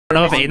I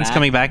don't know if Aiden's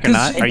coming back or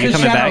not. Are you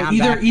coming back?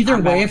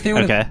 Either way, if they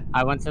would. Okay.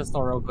 I went to the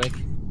store real quick.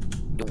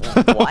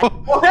 What?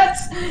 What?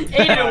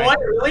 Aiden, what?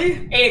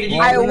 Really? Aiden,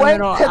 I went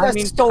to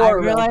the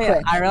store real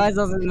quick. I realized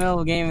I was in the middle of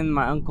the game and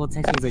my uncle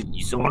texted me like,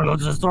 "You still want to go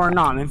to the store or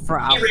not?" I'm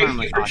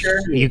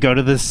You go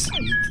to this.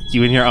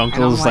 You and your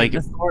uncle's like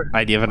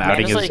idea of an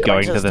outing is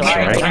going to the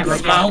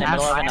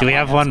store. Do we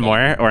have one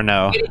more or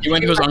no? You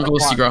went to his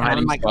uncle's to grow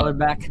hiding my color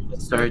back.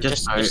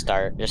 Just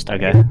start.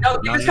 Okay. No,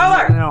 give us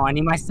color. No, I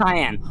need my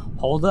cyan.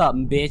 Hold up,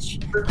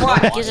 bitch.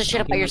 What? Who gives a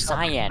shit about your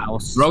cyan?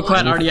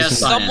 Roclat already has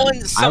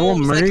cyan.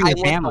 Someone was like,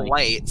 I want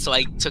white, so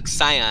I took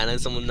cyan,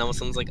 and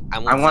someone's like, I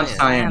want cyan.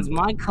 Cyan's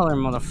my color,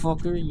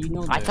 motherfucker. You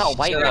know that. I thought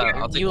white.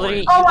 You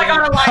literally. Oh my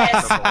god,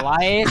 Elias!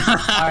 Elias.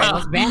 Alright,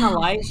 let's ban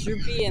Elias,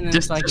 Droopy, and then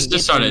just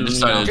start it.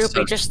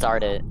 Droopy, just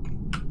start it.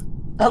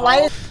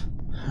 Elias.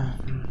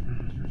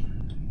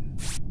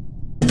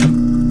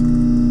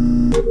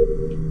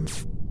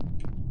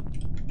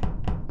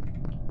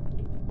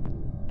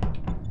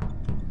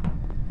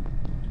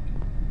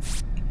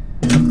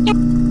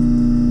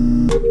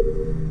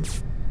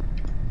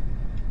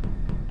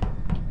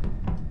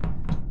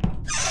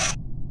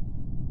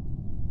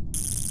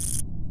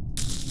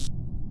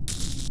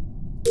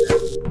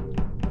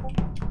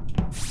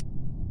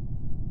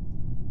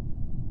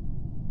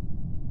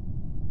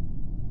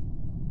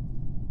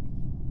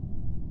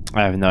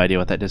 I have no idea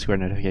what that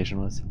Discord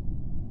notification was.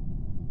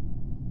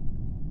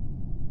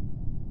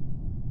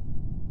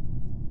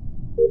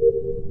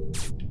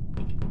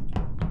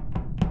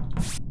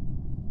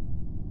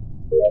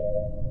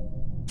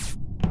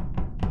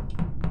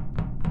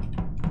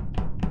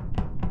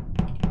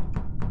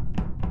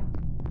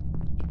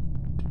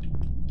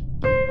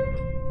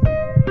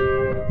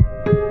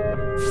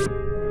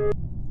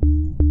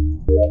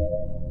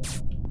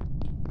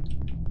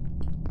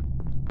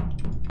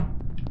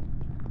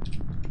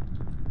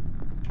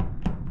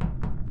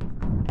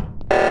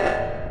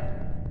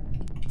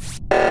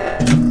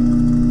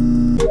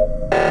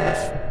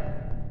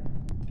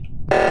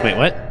 Wait,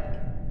 what?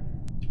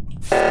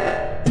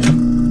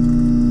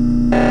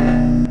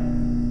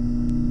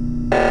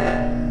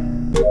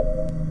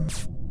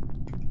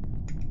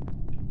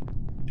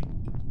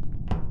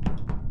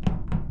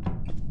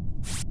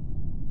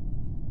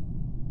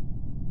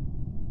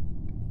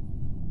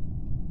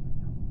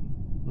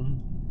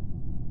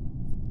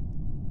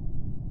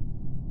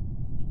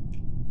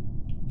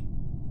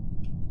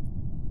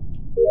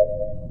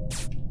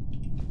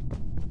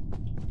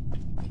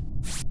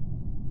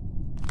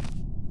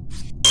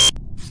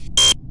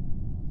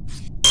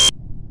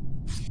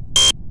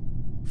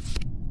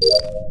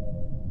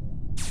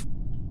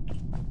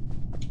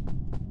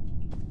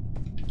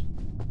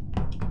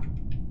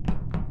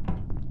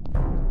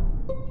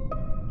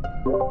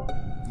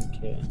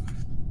 Okay.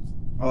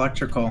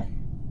 Electrical.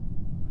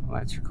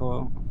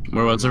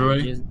 Where was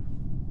everybody?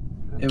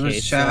 It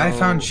was. I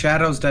found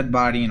Shadow's dead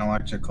body in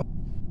electrical.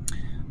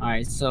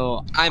 Alright,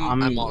 so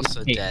I'm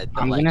also dead.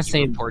 But I'm gonna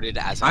say reported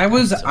as I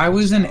was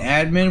an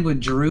admin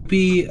with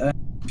Droopy. A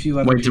few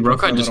other Wait, did people Roclat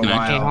for a just little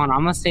connect? while. Okay, hold on.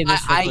 I'm gonna say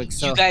this real quick.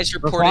 So, you guys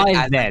reported Roclat is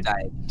as dead. I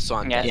died, so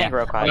I'm Yeah, I dead. think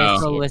Roclat. Okay,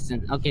 so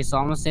listen. Okay, so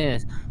I'm gonna say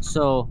this.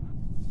 So,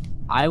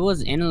 I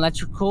was in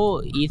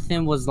electrical.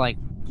 Ethan was like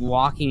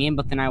walking in,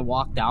 but then I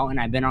walked out, and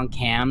I've been on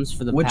cams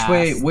for the Which past.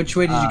 way did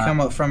you come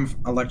up from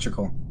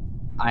electrical?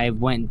 I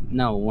went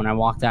when I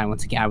walked out, I went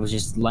to. I was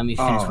just let me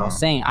finish what I was Oh.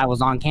 saying. I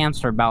was on cams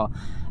for about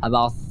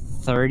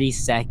 30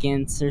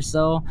 seconds or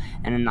so,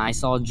 and then I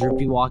saw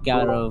Droopy walk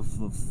out of.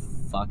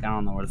 Fuck, I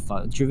don't know where the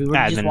fuck. Droopy,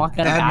 where did you just walk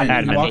out of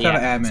admin? You walked out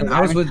of admin. So I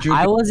was with Droopy.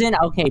 I was in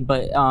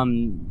but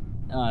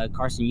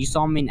Carson, you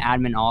saw me in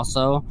admin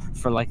also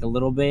for like a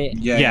little bit.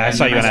 Yeah, I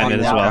saw you in admin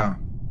as well.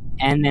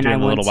 And then Doing I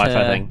the went little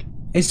Wi-Fi thing.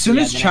 As soon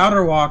as then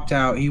Chowder walked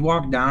out, he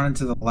walked down and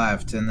to the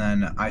left, and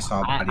then I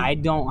saw a body. I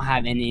don't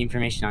have any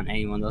information on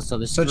anyone though. So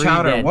there's So three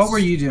Chowder, deads. what were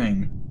you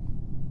doing?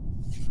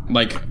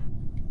 Like,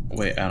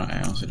 wait,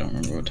 I honestly don't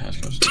remember what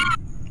task I was doing.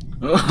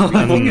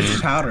 I think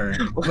it's Chowder.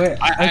 Wait,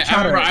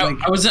 Chowder.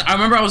 I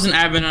remember I was in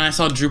admin and I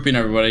saw Droopy and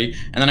everybody,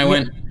 and then I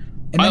went.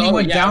 And then you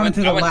went down and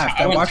to the left.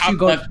 I watched you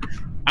go.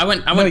 I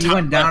went. No, you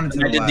went down and to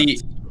the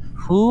left.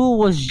 Who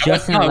was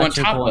just in I went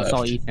electrical and top saw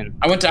left. Ethan?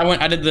 I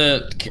did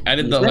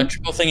the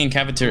electrical thing in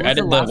cafeteria. I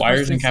did the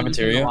wires in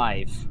cafeteria.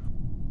 I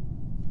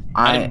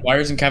did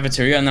wires in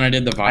cafeteria, and then I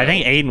did the I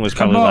think Aiden was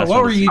probably Kumboa, last.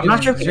 what were you doing? I'm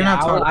not sure if You're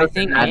not talking. I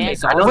think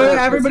Wait,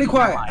 everybody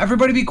quiet.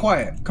 Everybody be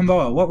quiet.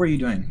 Kumboa, what were you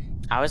doing?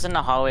 I was in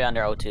the hallway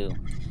under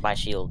O2 by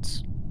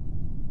Shields.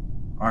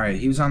 Alright,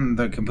 he was on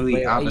the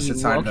completely opposite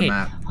side of the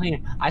map.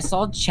 I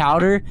saw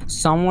Chowder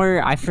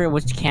somewhere. I forget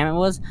which cam it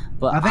was,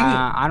 but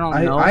I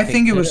don't know. I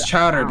think it was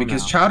Chowder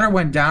because Chowder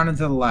went down and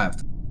to the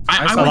left.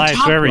 Elias,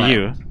 where were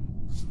you?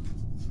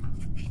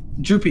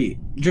 Droopy,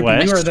 you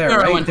What? were there,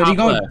 right? Did he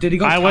go? Did he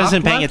go? I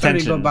wasn't top paying left or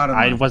did he go attention. bottom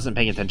I left? wasn't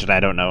paying attention. I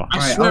don't know.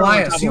 Alright,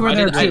 Elias, you were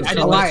there too.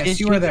 Elias,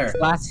 you were there.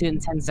 Last in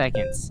 10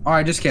 seconds.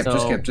 Alright, just skip.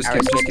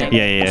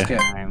 Yeah.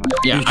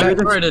 Yeah, I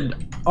did.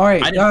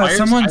 Alright,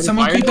 someone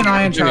keep an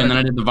eye on Chowder. And then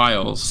I did the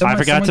vials. I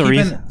forgot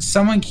to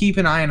someone keep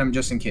an eye on him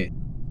just in case.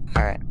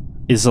 Alright.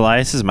 Is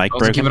Elias's mic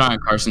broken? Keep it on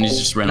Carson. He's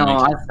just randomly.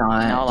 No, it's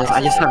not. No,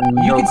 I just have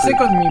no You can clue. stick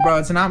with me, bro.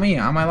 It's not me.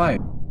 On my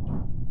life.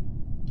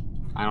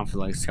 I don't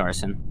feel like it's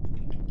Carson.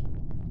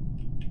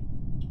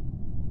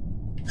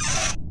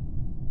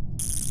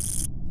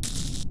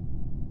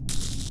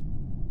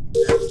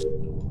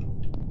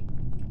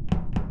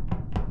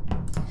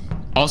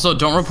 Also,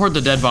 don't report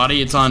the dead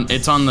body. It's on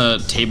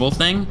the table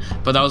thing,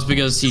 but that was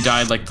because he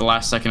died like the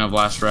last second of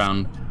last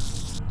round.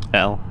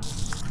 L.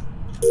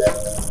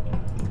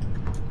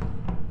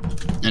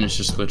 And it's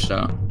just glitched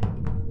out.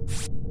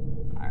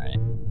 Alright.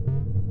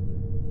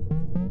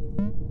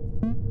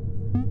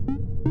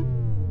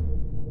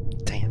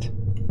 Dang it.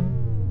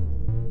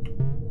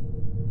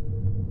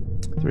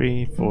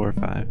 3, 4,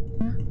 5.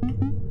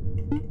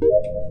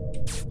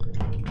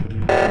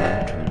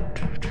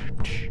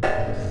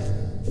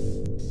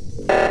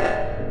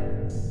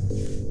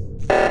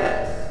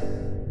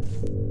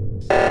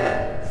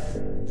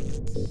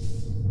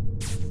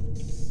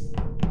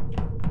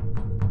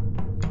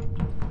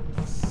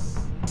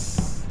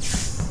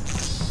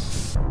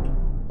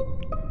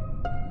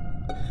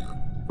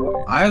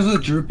 I was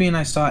with Droopy and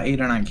I saw 8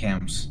 or 9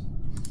 cams.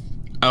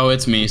 Oh,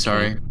 it's me.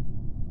 Sorry.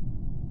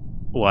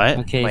 What?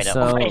 Okay, Wait,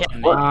 so Yeah,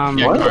 What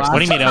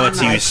do you mean, oh,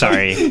 it's you?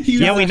 Sorry.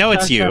 Yeah, we know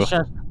it's you.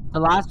 The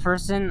last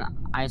person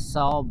I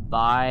saw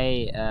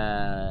by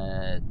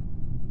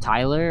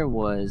Tyler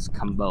was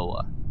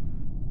Kamboa.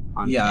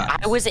 Yeah.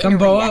 I was in a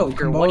Kamboa.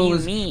 reactor. What do you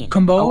was. mean?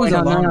 Kamboa Oh, was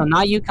no, alone. no,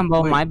 not you,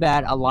 Kamboa. Wait. My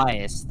bad.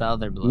 Elias, the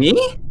other blue.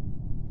 Me?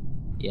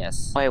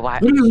 Yes. Wait, why?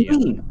 What do you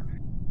mean?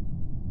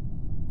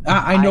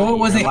 I know it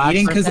wasn't The last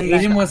Aiden because person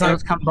Aiden was it on.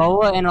 was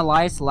Kamboa and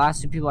Elias, the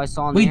last two people I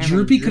saw in Wait, there.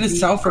 Droopy could have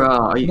self.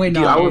 Bro, Wait, dude,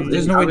 no.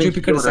 There's no way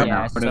Droopy could have self.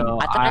 Yeah, so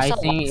I thought I saw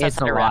think Elias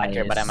it's in a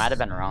reactor, but I Elias. might have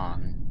been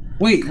wrong.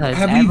 Wait, 'Cause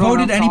have we everyone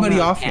voted else anybody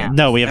on off the yet? camp.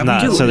 No, we have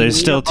not. So there's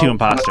still 2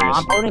 imposters.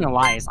 I'm voting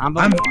Elias. I'm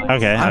voting Elias.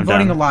 Okay, I'm I'm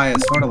voting done.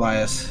 Elias. Vote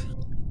Elias.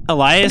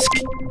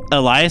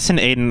 Elias and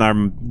Aiden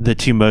are the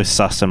 2 most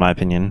sus in my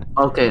opinion.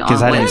 Okay.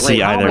 Because I didn't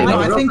see either of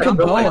No, them. I think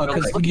Kamboa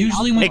because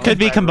usually when It could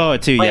be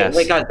Kamboa too, yes.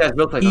 Wait, guys,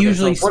 real quick. He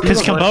usually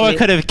Because Kamboa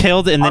could have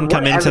killed and then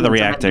come into the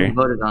reactor.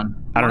 Voted on.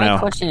 I don't My know.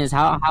 question is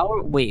how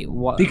wait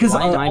what? Because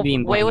why am I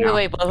being Wait, blamed wait, now?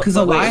 wait. Because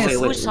but Elias-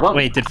 who saw-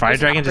 Wait, did Fire who's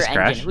Dragon upper just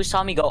engine? crash? Who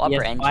saw me go upper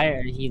Yes, engine?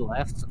 Fire, he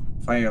left.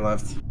 Fire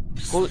left.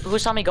 Who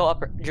saw me go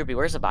upper? Droopy,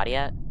 where's the body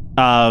at?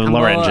 Lower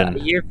Kamboa,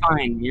 engine.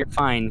 You're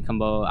fine,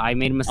 Kambo. I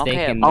made a mistake.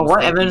 Okay, in Oh, what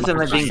mistake evidence in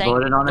am I my being saying-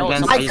 voted on no, against?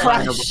 someone I just said- want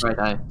to know before I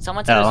die.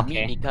 Someone said it was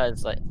okay. me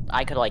because like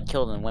I could like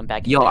killed and went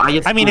back. Yo,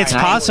 I mean, it's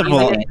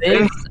possible.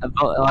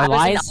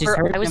 Elias just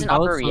heard I was him in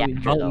upper vote, so he reactor,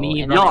 vote though,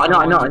 me. and No, dude.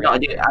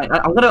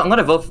 I'm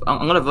gonna vote.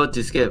 I'm gonna vote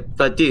to skip.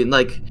 But dude,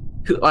 like,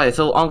 alright.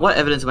 So on what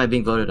evidence am I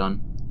being voted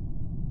on?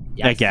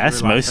 I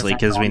guess mostly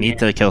because we need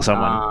to kill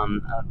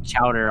someone.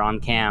 Chowder on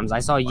cams. I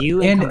saw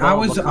you And Kambo, I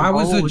was but a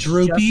Kambo was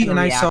Droopy just in and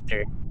I saw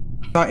reactor.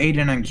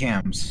 Aiden on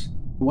cams.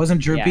 It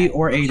wasn't Droopy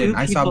or Aiden. Two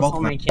I saw people both saw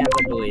of me them. on cams,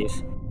 I believe.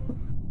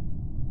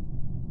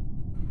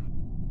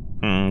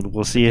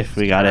 We'll see if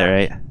we got it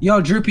right.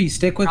 Yo, Droopy,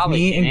 stick with Probably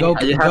me and go.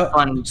 I just have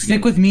fun.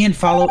 Stick with me and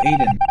follow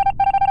Aiden.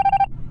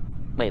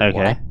 Wait, Okay.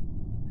 what?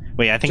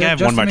 Wait, I think I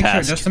have one more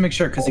task. Just to make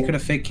sure, because he could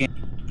have fake cam.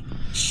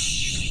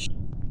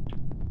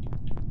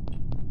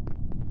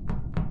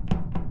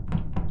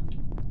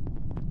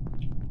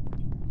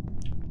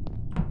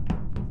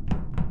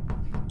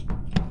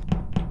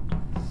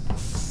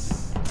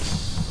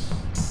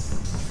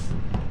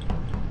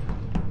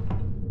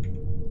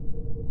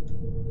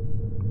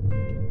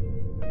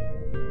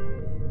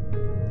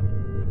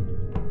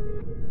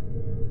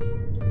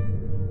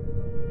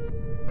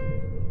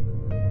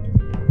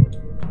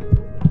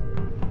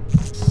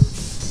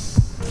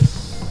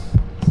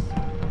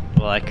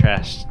 Well, I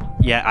crashed.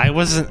 Yeah, I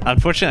wasn't.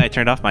 Unfortunately, I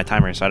turned off my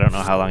timer, so I don't know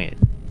how long it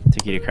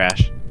took you to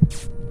crash.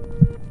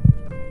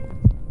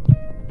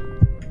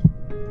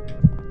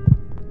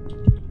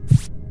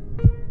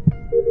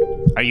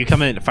 Are you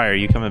coming? Fire, are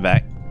you coming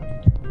back?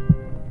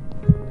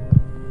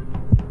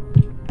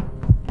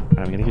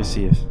 I'm gonna go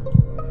see if.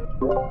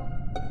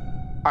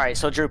 All right,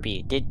 so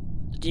Droopy, did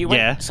you?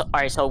 Yeah. So,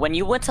 all right, so when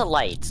you went to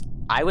lights,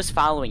 I was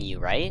following you,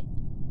 right?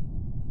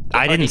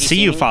 I Or didn't did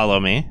see you me? follow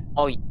me.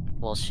 Oh,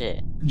 well,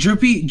 shit.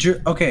 Droopy,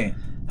 okay.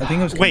 I think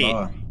it was Wait.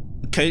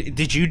 Kamboa.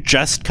 Did you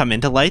just come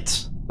into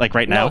lights? Like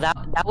right now? No,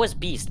 that was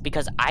Beast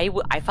because I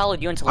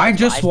followed you into I lights.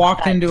 just but walked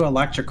thought that- into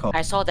electrical.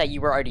 I saw that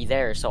you were already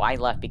there, so I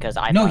left because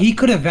I. No, thought- he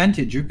could have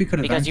vented. Droopy could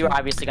have because vented. you were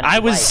obviously gonna. I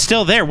be was lights.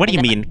 still there. What do you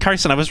And then- mean?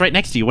 Carson, I was right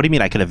next to you. What do you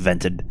mean I could have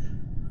vented?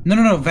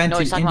 No, vented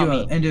he's talking about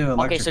me. into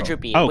electrical. Okay, so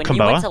Droopy, Oh, when you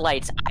went Kamboa? to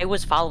lights, I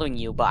was following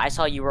you, but I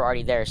saw you were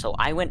already there, so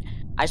I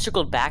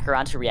circled back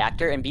around to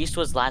reactor, and Beast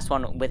was the last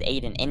one with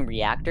Aiden in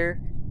reactor,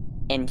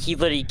 and he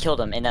literally killed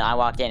him, and then I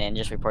walked in and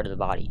just reported the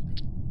body.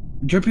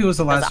 Droopy was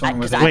the last one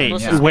with Wait, Aiden,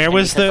 yeah. where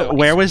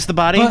was the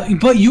body?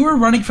 But you were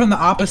running from the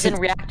It's opposite. in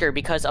reactor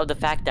because of the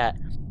fact that.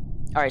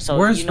 All right, so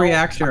Where's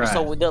reactor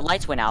So the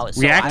lights went out.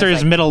 So Reactor I was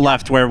is like, middle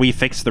left where we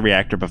fixed the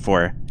reactor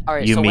before. All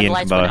right, you, so me, when the and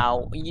lights Kamboa. went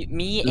out,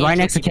 me and Right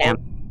next to Droopy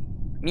camp.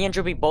 Me and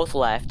Droopy both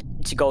left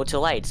to go to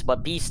lights,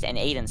 but Beast and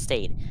Aiden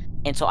stayed.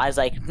 And so I was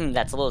like,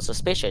 that's a little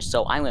suspicious.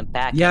 So I went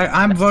back. Yeah,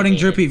 I'm voting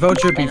Droopy. Vote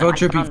Droopy. Vote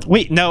Droopy.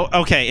 Wait, no.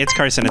 Okay, it's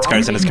Carson. It's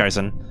Carson. It's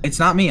Carson. It's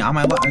not me. On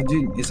my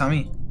dude, it's not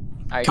me.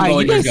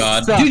 Alright, you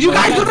God. Dude, you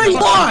guys literally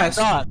lost.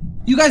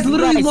 You guys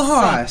literally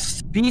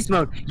lost. Beast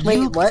mode. Wait,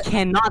 you what?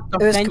 cannot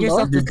defend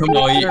yourself. Come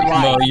on, your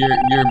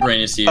brain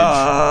is huge.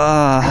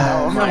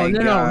 Oh my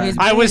God.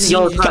 I was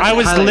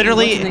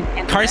literally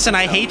Carson.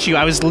 I hate you.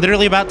 I was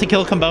literally about to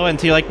kill Combo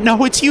until you're like,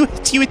 no, it's you.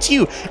 It's you. It's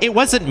you. It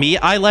wasn't me.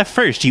 I left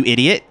first. You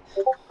idiot.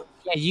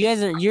 Yeah,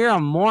 you're a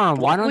moron.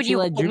 Why don't you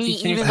let Droopy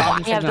finish? Even though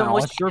I have the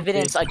most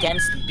evidence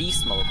against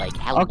beast mode, like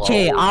hello.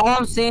 Okay, all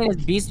I'm saying is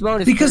beast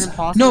mode is because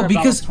You're not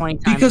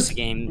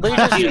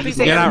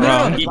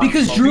wrong.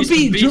 Because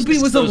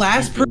Droopy was the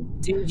last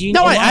person.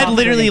 No, I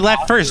literally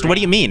left first. What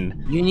do you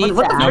mean? You need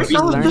to actually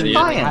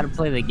learn how to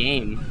play the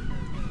game.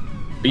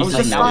 I was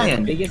just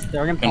lying. Biggest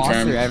third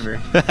imposter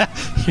ever.